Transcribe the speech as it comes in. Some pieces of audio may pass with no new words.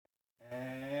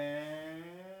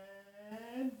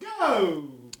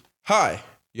Hi,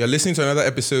 you're listening to another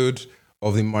episode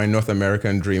of the My North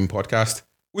American Dream podcast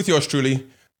with yours truly,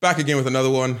 back again with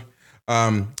another one.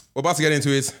 We're about to get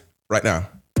into it right now.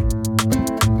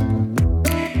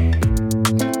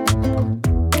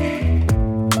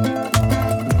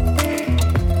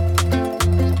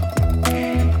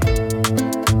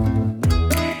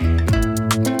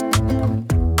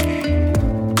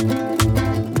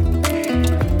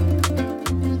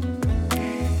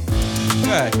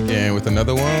 Back again with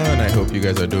another one. I hope you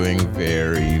guys are doing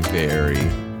very, very,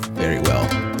 very well.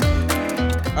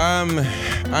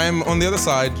 I'm on the other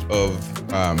side of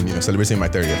celebrating my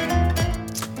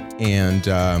 30th, and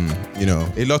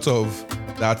a lot of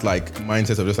that like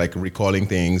mindset of just like recalling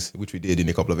things, which we did in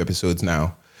a couple of episodes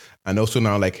now, and also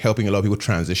now like helping a lot of people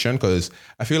transition, because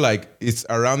I feel like it's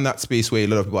around that space where a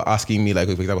lot of people are asking me, like,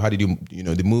 for example, how did you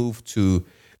the move to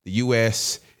the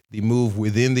US? The move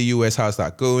within the US, how's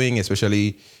that going?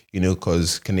 Especially,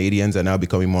 because Canadians are now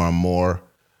becoming more and more,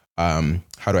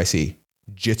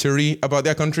 jittery about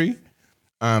their country.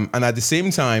 And at the same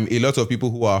time, a lot of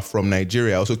people who are from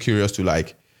Nigeria are also curious to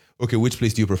like, okay, which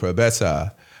place do you prefer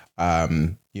better? Are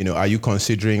you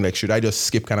considering like, should I just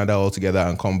skip Canada altogether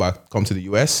and come to the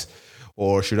US?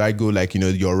 Or should I go like,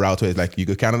 your route where it's like you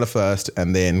go Canada first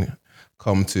and then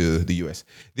come to the US.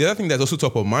 The other thing that's also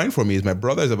top of mind for me is my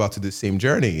brother is about to do the same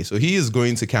journey. So he is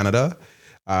going to Canada,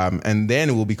 and then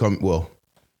it will become,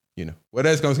 whether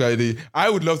it comes to Canada, I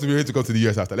would love to be able to come to the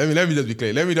US after. Let me just be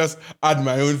clear. Let me just add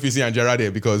my own Fisi and Gerard there,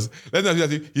 because let's not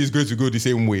say he's going to go the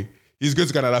same way. He's going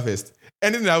to Canada first.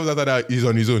 Anything that happens after that is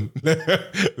on his own.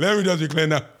 Let me just be clear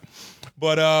now.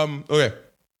 But, okay.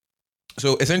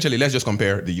 So essentially, let's just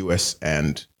compare the US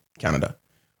and Canada.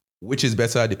 Which is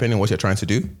better depending on what you're trying to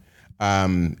do.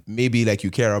 Maybe like you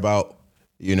care about,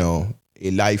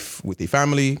 a life with a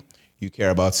family, you care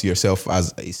about yourself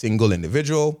as a single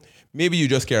individual. Maybe you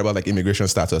just care about like immigration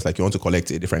status, like you want to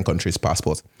collect a different country's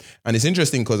passport. And it's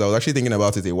interesting because I was actually thinking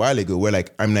about it a while ago where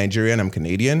like I'm Nigerian, I'm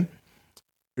Canadian.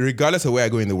 Regardless of where I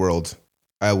go in the world,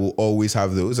 I will always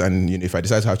have those. And if I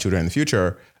decide to have children in the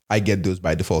future, I get those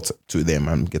by default to them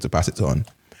and get to pass it on.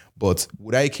 But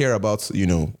would I care about,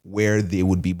 where they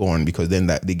would be born? Because then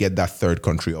that they get that third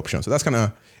country option. So that's kind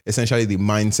of essentially the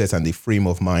mindset and the frame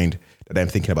of mind that I'm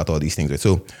thinking about all these things with.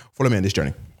 So follow me on this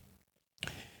journey.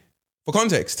 For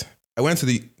context, I went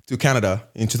to Canada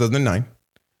in 2009.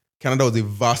 Canada was a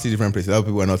vastly different place. A lot of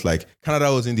people were not like,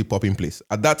 Canada was in the popping place.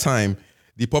 At that time,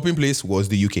 the popping place was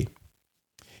the UK.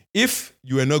 If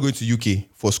you were not going to UK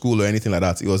for school or anything like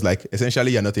that, it was like,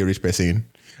 essentially, you're not a rich person,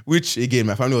 which again,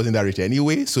 my family wasn't that rich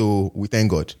anyway, so we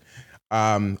thank God.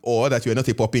 Or that you're not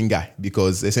a popping guy,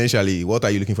 because essentially, what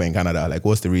are you looking for in Canada? Like,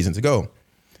 what's the reason to go?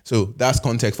 So that's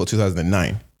context for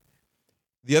 2009.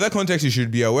 The other context you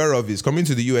should be aware of is coming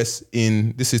to the US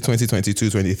this is 2022,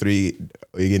 23,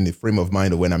 again, the frame of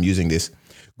mind of when I'm using this.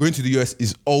 Going to the US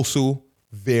is also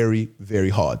very, very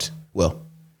hard. Well,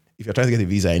 if you're trying to get a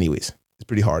visa anyways. It's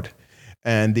pretty hard.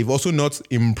 And they've also not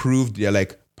improved their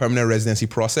like permanent residency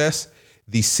process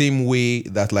the same way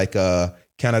that like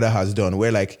Canada has done,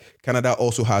 where like Canada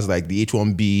also has like the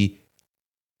H-1B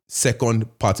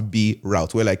second part B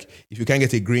route, where like if you can't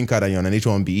get a green card and you're on an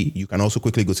H-1B, you can also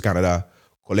quickly go to Canada,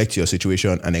 collect your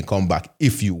situation, and then come back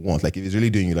if you want, like if it's really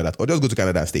doing you like that, or just go to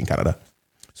Canada and stay in Canada.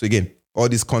 So again, all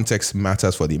this context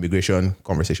matters for the immigration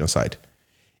conversation side.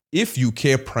 If you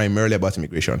care primarily about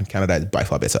immigration, Canada is by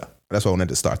far better. That's why I wanted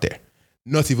to start there.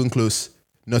 Not even close,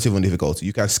 not even difficult.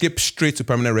 You can skip straight to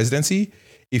permanent residency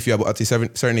if you're at a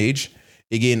certain age.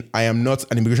 Again, I am not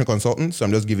an immigration consultant, so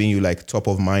I'm just giving you like top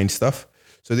of mind stuff.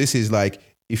 So this is like,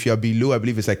 if you're below, I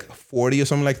believe it's like 40 or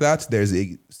something like that, there's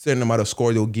a certain amount of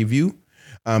score they'll give you.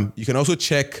 You can also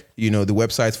check, the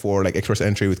website for like Express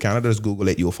Entry with Canada. Just Google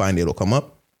it, you'll find it, it'll come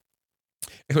up.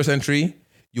 Express Entry,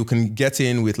 you can get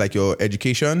in with like your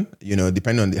education,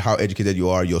 depending on how educated you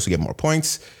are, you also get more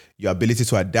points. Your ability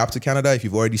to adapt to Canada. If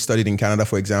you've already studied in Canada,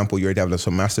 for example, you already have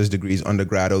some master's degrees,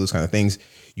 undergrad, all those kind of things.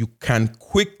 You can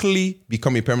quickly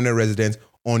become a permanent resident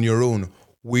on your own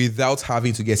without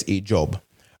having to get a job,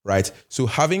 right? So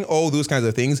having all those kinds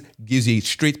of things gives you a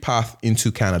straight path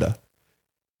into Canada.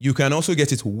 You can also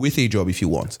get it with a job if you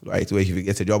want, right? Where if you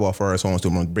get a job offer or someone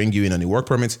wants to bring you in on a work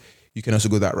permit, you can also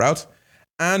go that route.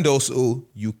 And also,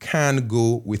 you can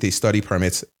go with a study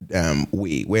permit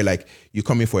way, where like you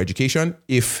come in for education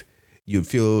if you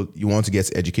feel you want to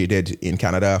get educated in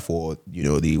Canada for,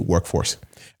 the workforce.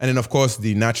 And then, of course,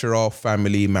 the natural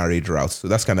family marriage route. So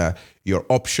that's kind of your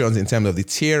options in terms of the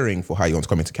tiering for how you want to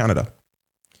come into Canada.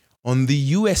 On the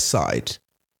US side,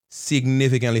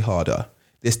 significantly harder.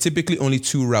 There's typically only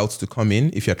two routes to come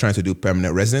in if you're trying to do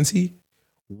permanent residency.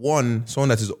 one, someone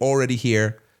that is already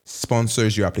here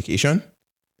sponsors your application,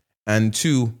 and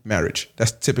two, marriage.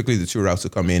 That's typically the two routes to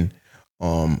come in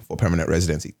for permanent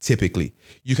residency. Typically,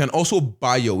 you can also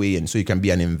buy your way in, so you can be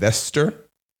an investor,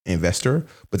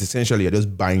 but essentially you're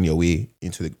just buying your way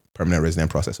into the permanent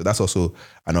resident process. So that's also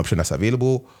an option that's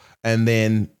available. And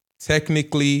then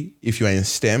technically, if you are in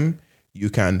STEM, you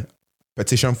can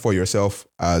petition for yourself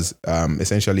as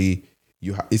essentially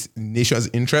it's nation's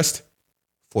interest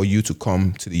for you to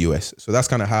come to the US. So that's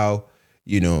kind of how,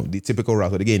 the typical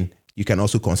route. But again, you can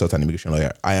also consult an immigration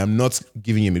lawyer. I am not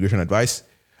giving you immigration advice.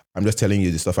 I'm just telling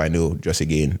you the stuff I know, just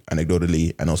again,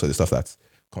 anecdotally, and also the stuff that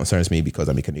concerns me because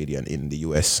I'm a Canadian in the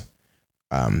US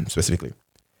specifically.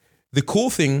 The cool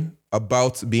thing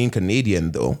about being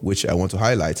Canadian, though, which I want to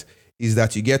highlight, is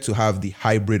that you get to have the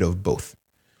hybrid of both.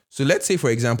 So let's say, for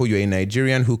example, you're a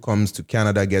Nigerian who comes to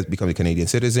Canada, become a Canadian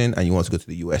citizen, and you want to go to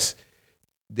the US.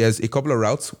 There's a couple of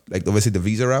routes, like obviously the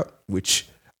visa route, which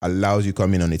allows you to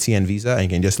come in on a TN visa and you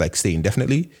can just like stay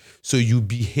indefinitely. So you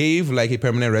behave like a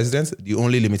permanent resident. The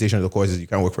only limitation, of course, is you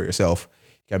can't work for yourself.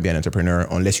 You can't be an entrepreneur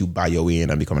unless you buy your way in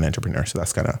and become an entrepreneur. So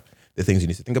that's kind of the things you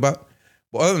need to think about.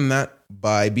 But other than that,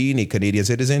 by being a Canadian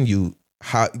citizen, you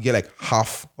get like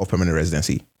half of permanent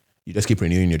residency. You just keep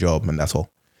renewing your job and that's all.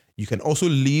 You can also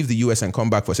leave the US and come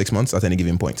back for 6 months at any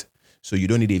given point. So you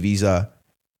don't need a visa.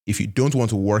 If you don't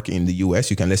want to work in the US,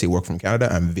 you can, let's say, work from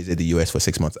Canada and visit the US for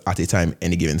 6 months at a time,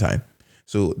 any given time.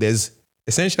 So there's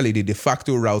essentially the de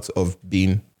facto route of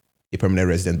being a permanent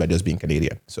resident by just being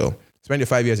Canadian. So spend your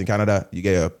 5 years in Canada, you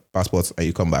get your passports and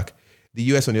you come back. The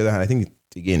US, on the other hand, I think,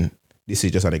 again, this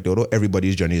is just anecdotal.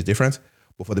 Everybody's journey is different.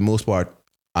 But for the most part,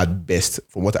 at best,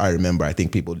 from what I remember, I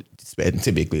think people spend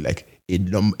typically like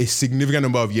a significant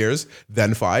number of years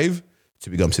than 5 to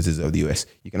become citizens of the US.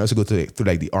 You can also go through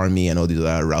like the army and all these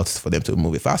other routes for them to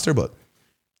move it faster, but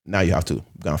now you have to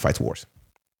go and fight wars.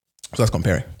 So that's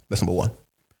comparing. That's number 1.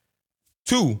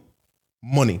 2,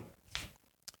 money.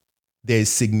 There's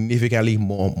significantly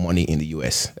more money in the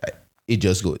US. It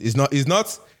just goes. It's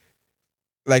not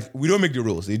like we don't make the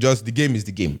rules. The game is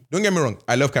the game. Don't get me wrong.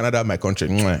 I love Canada, my country.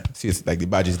 See, it's like the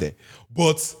badge is there.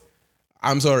 But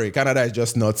I'm sorry, Canada is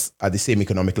just not at the same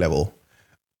economic level.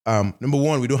 Number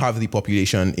 1, we don't have the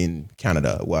population in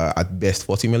Canada. We're at best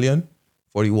 40 million,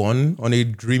 41 on a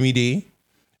dreamy day.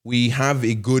 We have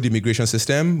a good immigration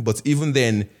system, but even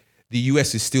then, the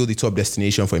US is still the top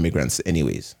destination for immigrants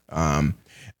anyways.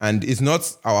 And it's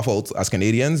not our fault as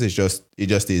Canadians. It just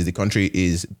is. The country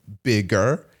is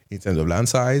bigger in terms of land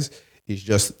size. It's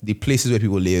just the places where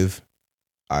people live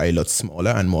are a lot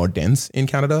smaller and more dense in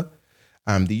Canada.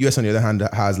 The US, on the other hand,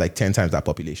 has like 10 times that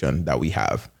population that we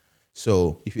have.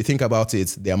 So if you think about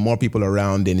it, there are more people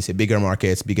around, then it's a bigger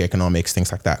market, bigger economics,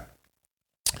 things like that.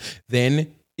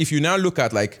 Then if you now look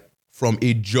at like from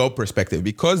a job perspective,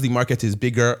 because the market is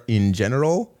bigger in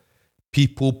general,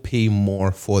 people pay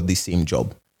more for the same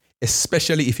job,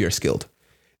 especially if you're skilled.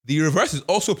 The reverse is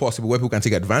also possible where people can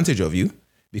take advantage of you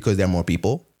because there are more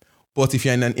people. But if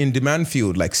you're in an in-demand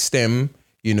field like STEM,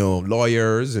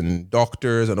 lawyers and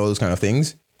doctors and all those kind of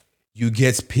things, you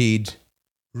get paid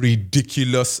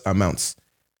ridiculous amounts.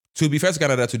 To be fair to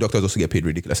Canada, too, doctors also get paid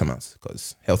ridiculous amounts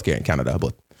because healthcare in Canada,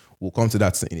 but we'll come to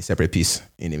that in a separate piece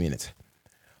in a minute.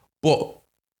 But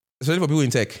especially for people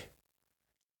in tech,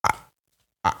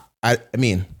 I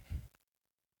mean,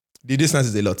 the distance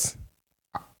is a lot.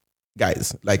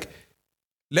 Guys, like,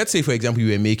 let's say, for example,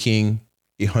 you were making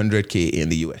 $100K in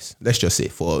the US. Let's just say,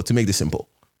 to make this simple,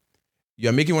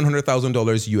 you're making $100,000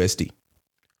 USD.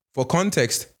 For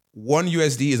context, 1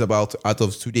 USD is about, out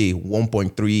of today,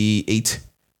 1.38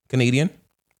 Canadian.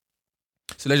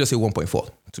 So let's just say 1.4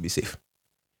 to be safe.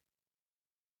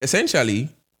 Essentially,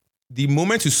 the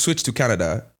moment you switch to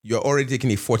Canada, you're already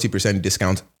taking a 40%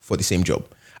 discount for the same job,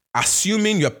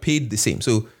 assuming you're paid the same.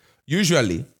 So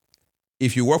usually,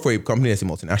 if you work for a company that's a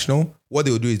multinational, what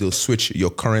they'll do is they'll switch your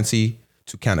currency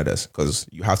to Canada's because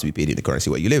you have to be paid in the currency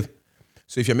where you live.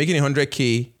 So if you're making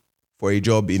 $100K for a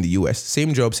job in the US,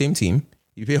 same job, same team,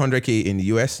 you pay $100K in the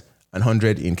US and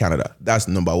 100 in Canada. That's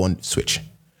number 1 switch.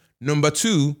 Number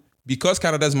 2, because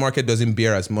Canada's market doesn't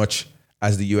bear as much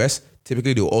as the US,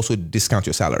 typically they'll also discount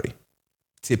your salary.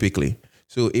 Typically.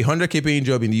 So a $100K paying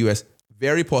job in the US,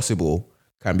 very possible,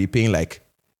 can be paying like,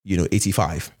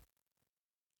 85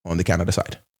 on the Canada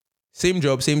side. Same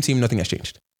job, same team, nothing has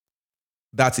changed.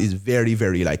 That is very,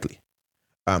 very likely.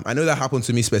 I know that happened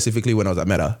to me specifically when I was at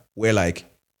Meta, where like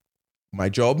my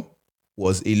job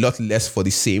was a lot less for the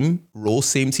same role,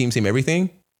 same team, same everything.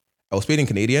 I was paid in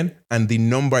Canadian and the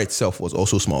number itself was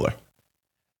also smaller.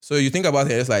 So you think about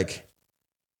it, it's like,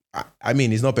 I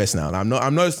mean, it's not personal. I'm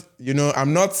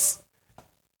not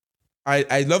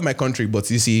I love my country, but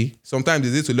you see, sometimes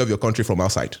it's easy to love your country from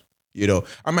outside.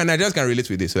 And my Nigerians can relate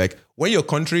with this. Like when your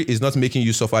country is not making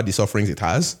you suffer the sufferings it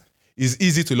has, it's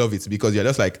easy to love it because you're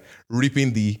just like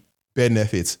reaping the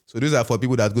benefits. So these are for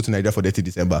people that go to Nigeria for 30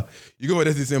 December. You go for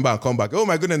 30 December and come back. Oh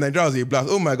my goodness, Nigeria was a blast.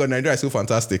 Oh my God, Nigeria is so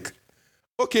fantastic.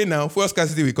 Okay, now, fuel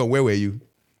scarcity will come. Where were you?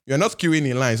 You're not queuing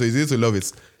in line, so it's easy to love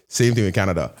it. Same thing with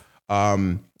Canada.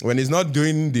 When it's not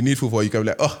doing the needful for you, can be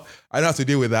like, oh, I don't have to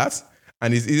deal with that.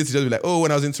 And it's easy to just be like, oh,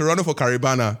 when I was in Toronto for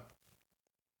Caribana.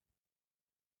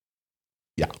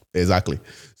 Yeah, exactly.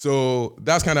 So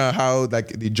that's kind of how like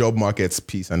the job markets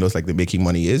piece and those like the making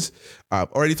money is.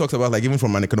 Already talked about like even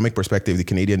from an economic perspective, the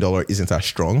Canadian dollar isn't as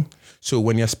strong. So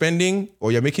when you're spending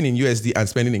or you're making in USD and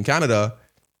spending in Canada,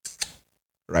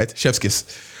 right? Chef's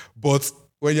kiss. But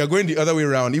when you're going the other way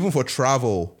around, even for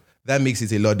travel, that makes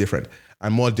it a lot different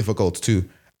and more difficult too.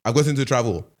 I've got into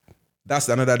travel. That's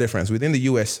another difference. Within the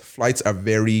US, flights are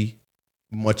very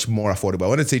much more affordable. I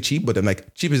want to say cheap, but I'm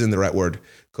like, cheap isn't the right word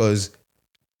because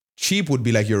cheap would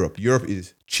be like Europe. Europe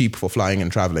is cheap for flying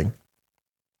and traveling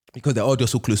because they're all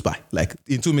just so close by. Like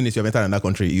in 2 minutes, you're entered another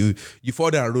country. You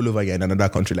fall down and roll over again in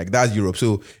another country. Like that's Europe.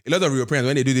 So a lot of Europeans,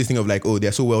 when they do this thing of like, oh,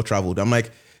 they're so well traveled, I'm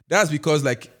like, that's because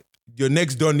like your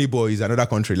next door neighbor is another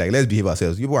country. Like let's behave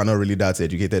ourselves. People are not really that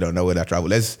educated on where they travel.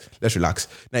 Let's relax.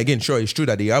 Now again, sure, it's true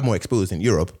that they are more exposed in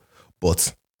Europe,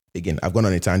 but again, I've gone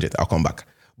on a tangent. I'll come back.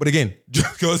 But again,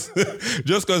 just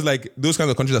because like those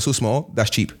kinds of countries are so small, that's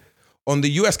cheap. On the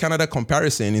US-Canada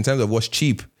comparison, in terms of what's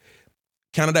cheap,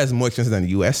 Canada is more expensive than the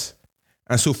US.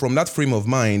 And so from that frame of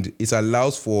mind, it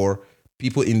allows for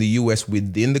people in the US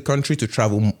within the country to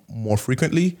travel more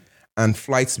frequently and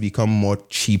flights become more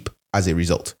cheap as a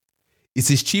result. It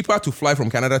is cheaper to fly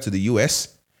from Canada to the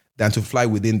US than to fly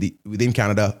within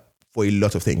Canada for a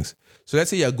lot of things. So let's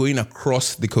say you're going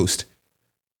across the coast.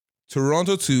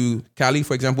 Toronto to Cali,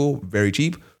 for example, very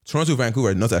cheap. Toronto to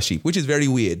Vancouver, not as cheap, which is very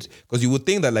weird because you would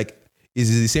think that like, is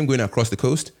the same going across the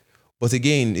coast? But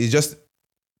again, it's just,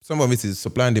 some of it is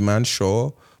supply and demand,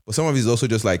 sure. But some of it is also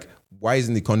just like, why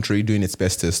isn't the country doing its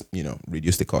best to,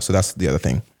 reduce the cost? So that's the other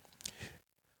thing.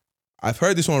 I've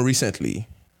heard this one recently.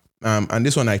 And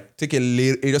this one, I take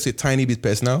just a tiny bit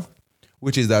personal,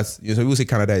 which is that, some people say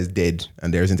Canada is dead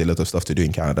and there isn't a lot of stuff to do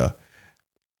in Canada.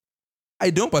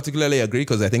 I don't particularly agree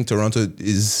because I think Toronto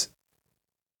is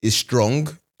strong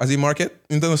as a market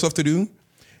in terms of stuff to do.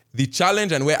 The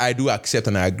challenge and where I do accept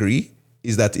and I agree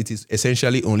is that it is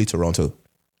essentially only Toronto,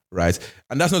 right?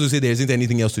 And that's not to say there isn't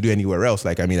anything else to do anywhere else.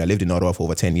 Like, I mean, I lived in Ottawa for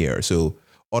over 10 years. So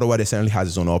Ottawa essentially has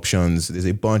its own options. There's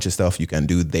a bunch of stuff you can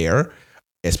do there,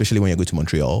 especially when you go to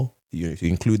Montreal. If you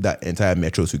include that entire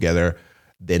metro together,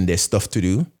 then there's stuff to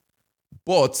do.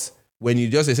 But when you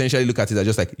just essentially look at it as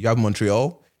just like you have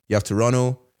Montreal, you have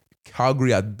Toronto,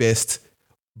 Calgary at best,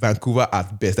 Vancouver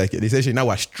at best. Like essentially now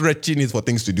we're stretching it for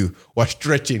things to do. We're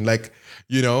stretching like,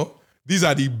 these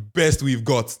are the best we've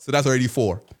got. So that's already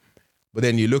 4. But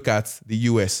then you look at the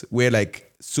US where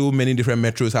like so many different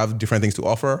metros have different things to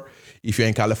offer. If you're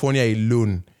in California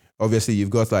alone, obviously you've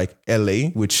got like LA,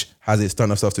 which has a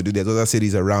ton of stuff to do. There's other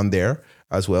cities around there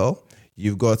as well.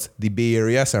 You've got the Bay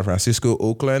Area, San Francisco,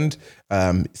 Oakland,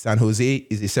 San Jose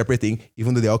is a separate thing,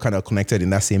 even though they're all kind of connected in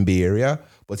that same Bay Area.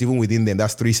 But even within them,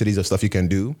 that's 3 cities of stuff you can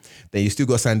do. Then you still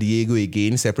got San Diego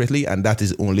again separately, and that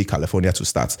is only California to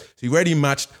start. So you've already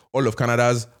matched all of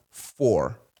Canada's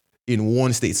 4 in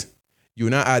one state. You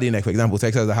now add in, like, for example,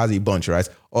 Texas that has a bunch, right?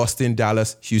 Austin,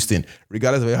 Dallas, Houston.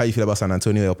 Regardless of how you feel about San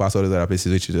Antonio, El Paso, all those other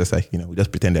places, which is just like, we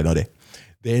just pretend they're not there.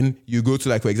 Then you go to,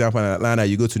 like, for example, in Atlanta,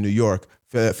 you go to New York,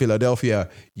 Philadelphia.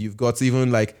 You've got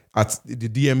even, like, at the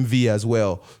DMV as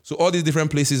well. So all these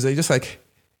different places, they're just like,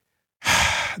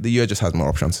 the US just has more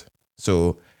options.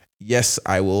 So, yes,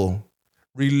 I will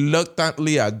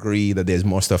reluctantly agree that there's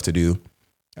more stuff to do.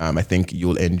 I think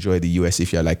you'll enjoy the US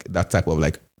if you're, like, that type of,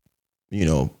 like,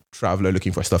 traveler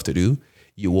looking for stuff to do.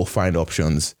 You will find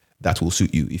options that will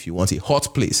suit you. If you want a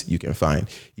hot place, you can find.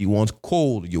 You want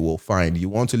cold, you will find. You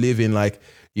want to live in like,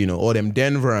 all them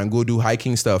Denver and go do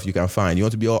hiking stuff, you can find. You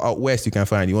want to be all out west, you can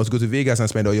find. You want to go to Vegas and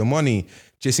spend all your money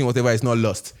chasing whatever is not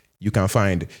lost, you can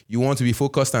find. You want to be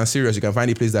focused and serious, you can find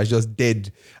a place that's just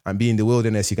dead and be in the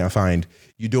wilderness, you can find.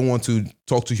 You don't want to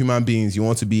talk to human beings, you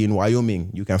want to be in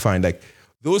Wyoming, you can find. Like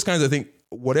those kinds of things,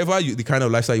 whatever the kind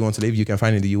of lifestyle you want to live, you can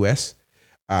find in the US.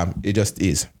 It just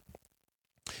is.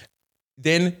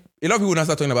 Then a lot of people now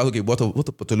start talking about, okay,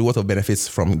 what of benefits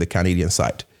from the Canadian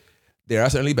side? There are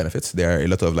certainly benefits. There are a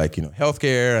lot of like,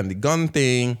 healthcare and the gun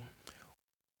thing.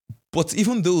 But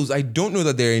even those, I don't know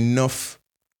that they're enough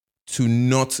to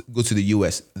not go to the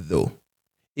US though.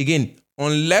 Again,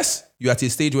 unless you're at a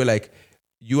stage where like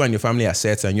you and your family are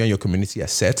set and you and your community are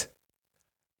set,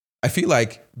 I feel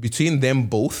like between them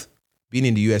both, being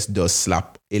in the US does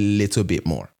slap a little bit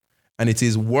more. And it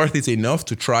is worth it enough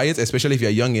to try it, especially if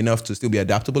you're young enough to still be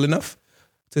adaptable enough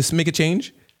to make a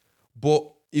change. But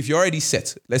if you're already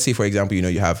set, let's say, for example,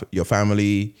 you have your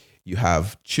family, you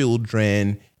have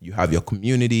children, you have your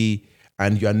community,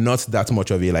 and you're not that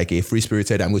much of a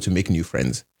free-spirited, I'm going to make new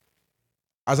friends.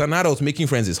 As an adult, making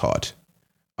friends is hard.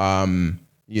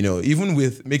 Even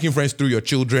with making friends through your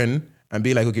children and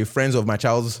being like, okay, friends of my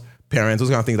child's parents, those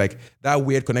kind of things, like that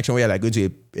weird connection where you're like going to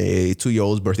a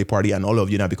 2-year-old's birthday party and all of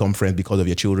you now become friends because of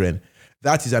your children.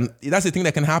 That's the thing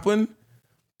that can happen.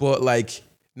 But like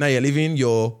now you're leaving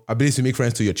your ability to make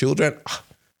friends to your children.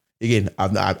 Again,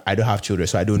 I don't have children,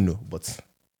 so I don't know. But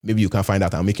maybe you can find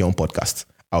out and make your own podcast.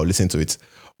 I'll listen to it.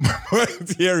 My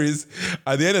point here is,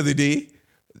 at the end of the day,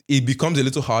 it becomes a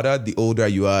little harder the older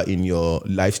you are in your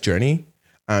life's journey.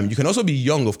 You can also be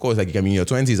young, of course, like you can be in your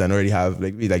 20s and already have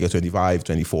like you're 25,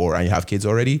 24, and you have kids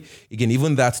already. Again,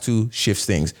 even that too shifts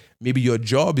things. Maybe your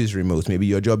job is remote. Maybe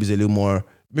your job is a little more,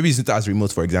 maybe it's not as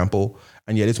remote, for example,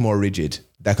 and you're a little more rigid.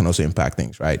 That can also impact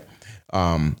things, right?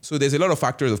 So there's a lot of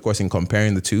factors, of course, in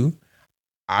comparing the two.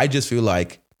 I just feel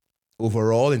like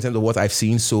overall, in terms of what I've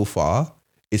seen so far,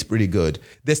 it's pretty good.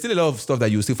 There's still a lot of stuff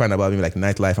that you still find about maybe like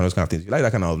nightlife and those kind of things. You like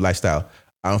that kind of lifestyle.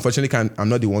 I unfortunately I'm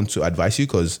not the one to advise you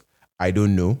because I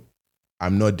don't know.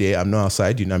 I'm not there. I'm not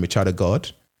outside. I'm a child of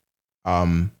God.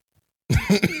 I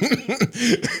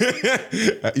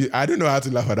don't know how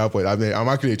to laugh at that point. I'm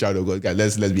actually a child of God.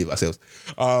 Guys, let's be ourselves.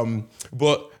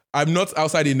 But I'm not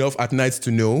outside enough at night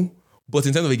to know. But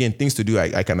in terms of, again, things to do,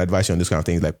 I can advise you on those kind of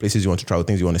things, like places you want to travel,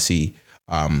 things you want to see,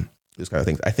 those kind of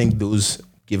things. I think those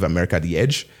give America the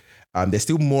edge. There's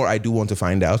still more I do want to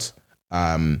find out.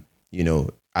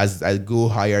 As I go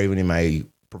higher, even in my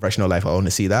professional life, I want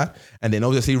to see that. And then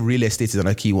obviously real estate is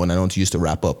another key one I want to use to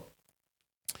wrap up.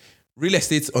 Real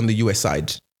estate on the US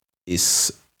side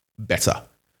is better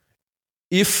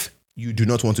if you do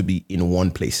not want to be in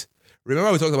one place.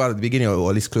 Remember we talked about at the beginning, or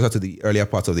at least closer to the earlier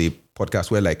parts of the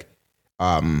podcast, where like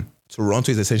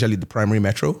Toronto is essentially the primary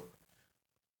metro.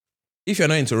 If you're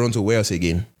not in Toronto, where else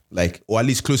again? Like, or at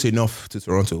least close enough to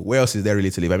Toronto. Where else is there really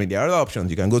to live? I mean, there are other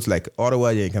options. You can go to like Ottawa,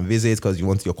 you can visit because you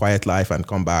want your quiet life and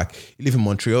come back. You live in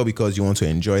Montreal because you want to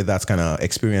enjoy that kind of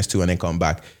experience too and then come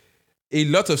back. A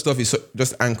lot of stuff is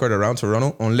just anchored around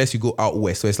Toronto unless you go out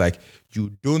west. So it's like,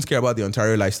 you don't care about the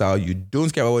Ontario lifestyle. You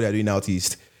don't care about what they're doing out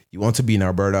east. You want to be in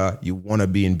Alberta. You want to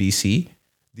be in BC.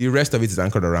 The rest of it is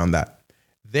anchored around that.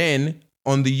 Then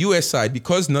on the US side,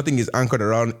 because nothing is anchored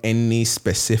around any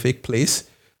specific place,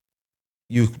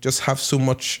 you just have so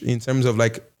much in terms of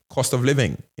like cost of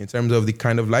living, in terms of the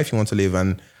kind of life you want to live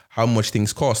and how much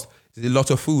things cost. There's a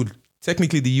lot of food.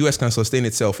 Technically, the US can sustain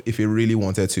itself if it really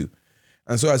wanted to.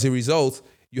 And so as a result,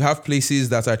 you have places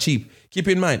that are cheap. Keep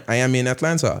in mind, I am in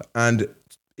Atlanta, and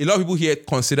a lot of people here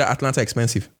consider Atlanta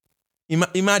expensive.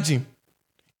 Imagine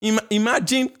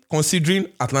considering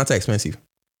Atlanta expensive.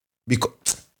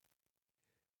 Because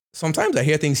sometimes I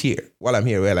hear things here while I'm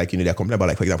here where like, they're complaining about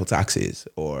like, for example, taxes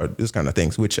or those kind of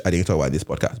things, which I didn't talk about in this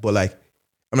podcast. But like,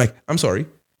 I'm sorry,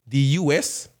 the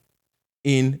US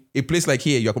in a place like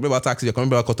here, you're complaining about taxes, you're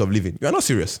complaining about cost of living. You are not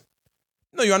serious.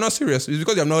 No, you are not serious. It's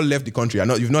because you have not left the country.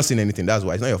 You've not seen anything. That's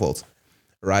why. It's not your fault.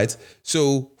 Right?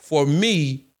 So for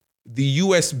me, the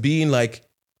US being like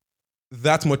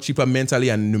that much cheaper mentally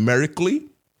and numerically,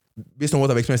 based on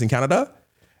what I've experienced in Canada,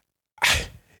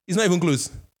 it's not even close.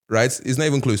 Right? It's not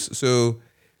even close. So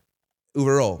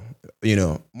overall,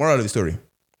 moral of the story,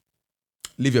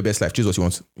 live your best life. Choose what you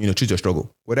want. Choose your struggle.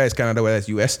 Whether it's Canada, whether it's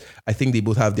US, I think they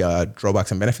both have their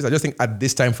drawbacks and benefits. I just think at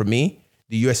this time for me,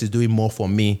 the US is doing more for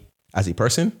me as a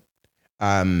person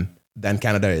than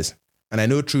Canada is. And I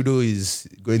know Trudeau is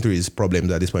going through his problems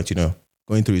at this point,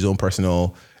 going through his own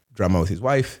personal drama with his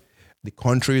wife. The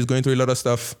country is going through a lot of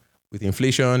stuff with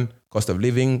inflation, cost of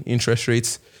living, interest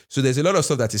rates. So there's a lot of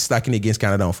stuff that is stacking against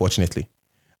Canada, unfortunately.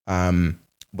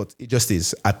 But it just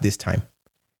is at this time.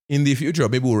 In the future,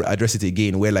 maybe we'll address it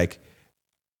again where like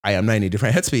I am now in a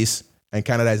different headspace and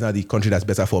Canada is now the country that's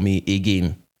better for me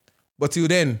again. But till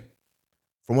then,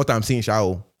 from what I'm seeing,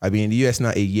 I've been in the US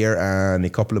now a year and a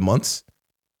couple of months.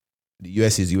 The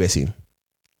US is USing.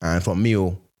 And for me,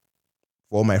 for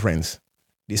all my friends,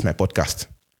 this is my podcast.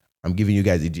 I'm giving you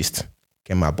guys the gist.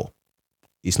 Kemabo.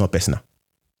 It's not personal.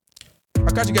 I'll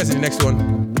catch you guys in the next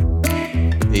one.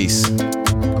 Peace.